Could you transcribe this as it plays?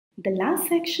The last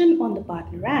section on the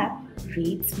Partner app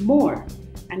reads More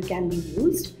and can be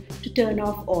used to turn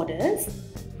off orders,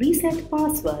 reset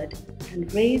password,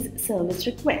 and raise service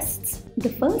requests. The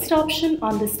first option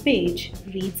on this page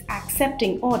reads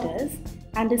Accepting orders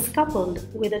and is coupled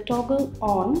with a toggle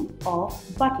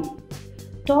on/off button.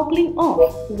 Toggling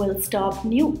off will stop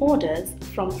new orders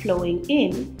from flowing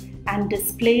in and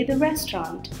display the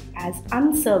restaurant as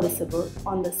unserviceable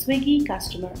on the Swiggy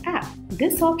customer app.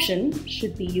 This option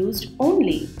should be used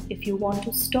only if you want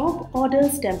to stop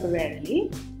orders temporarily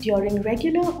during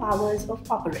regular hours of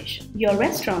operation. Your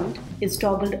restaurant is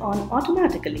toggled on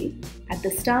automatically at the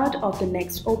start of the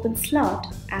next open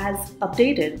slot as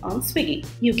updated on Swiggy.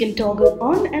 You can toggle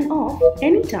on and off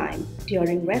anytime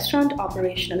during restaurant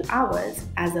operational hours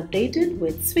as updated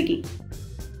with Swiggy.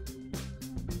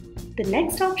 The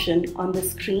next option on the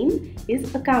screen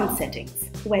is Account Settings.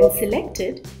 When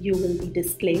selected, you will be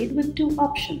displayed with two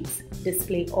options: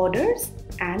 Display Orders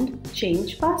and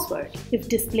Change Password. If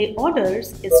Display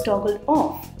Orders is toggled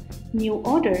off, new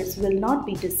orders will not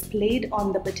be displayed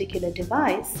on the particular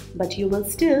device, but you will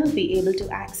still be able to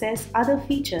access other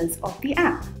features of the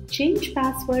app. Change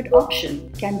Password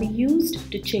option can be used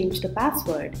to change the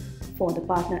password for the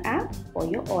Partner app or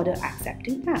your order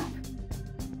accepting app.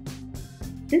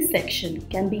 This section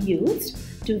can be used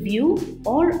to view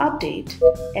or update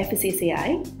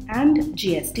FSSAI and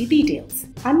GST details.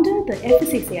 Under the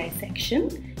FSSAI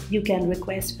section, you can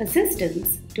request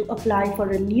assistance to apply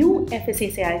for a new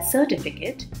FSSAI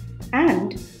certificate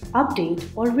and update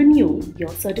or renew your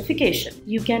certification.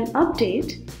 You can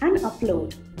update and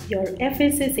upload your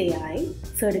FSSAI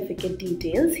certificate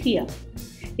details here.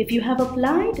 If you have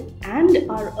applied and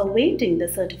are awaiting the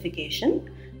certification,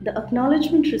 the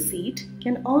acknowledgement receipt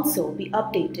can also be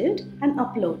updated and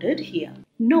uploaded here.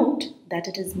 Note that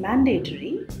it is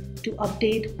mandatory to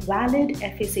update valid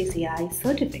FSSAI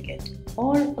certificate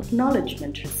or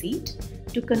acknowledgement receipt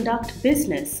to conduct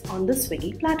business on the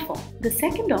Swiggy platform. The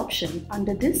second option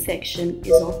under this section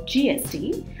is of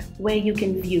GST, where you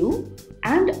can view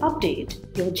and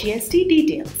update your GST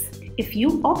details. If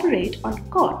you operate on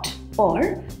COT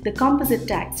or the composite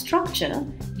tax structure,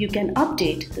 you can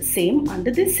update the same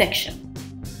under this section.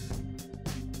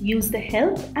 Use the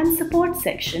Help and Support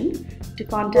section to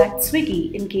contact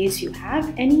Swiggy in case you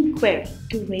have any query.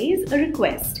 To raise a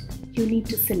request, you need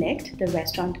to select the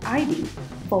restaurant ID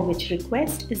for which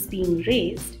request is being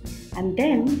raised and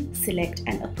then select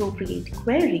an appropriate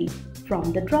query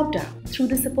from the drop-down. Through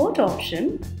the support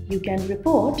option, you can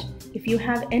report if you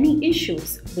have any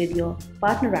issues with your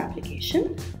Partner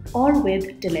application or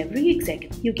with delivery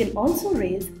executive. You can also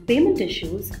raise payment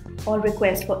issues or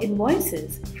request for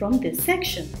invoices from this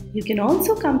section. You can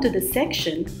also come to this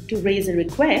section to raise a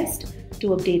request to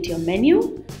update your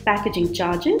menu, packaging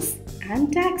charges,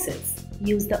 and taxes.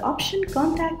 Use the option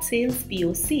Contact Sales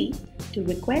POC to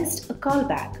request a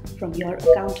callback from your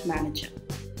account manager.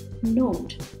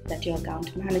 Note that your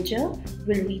account manager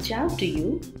will reach out to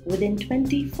you within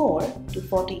 24 to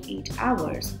 48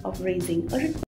 hours of raising a request.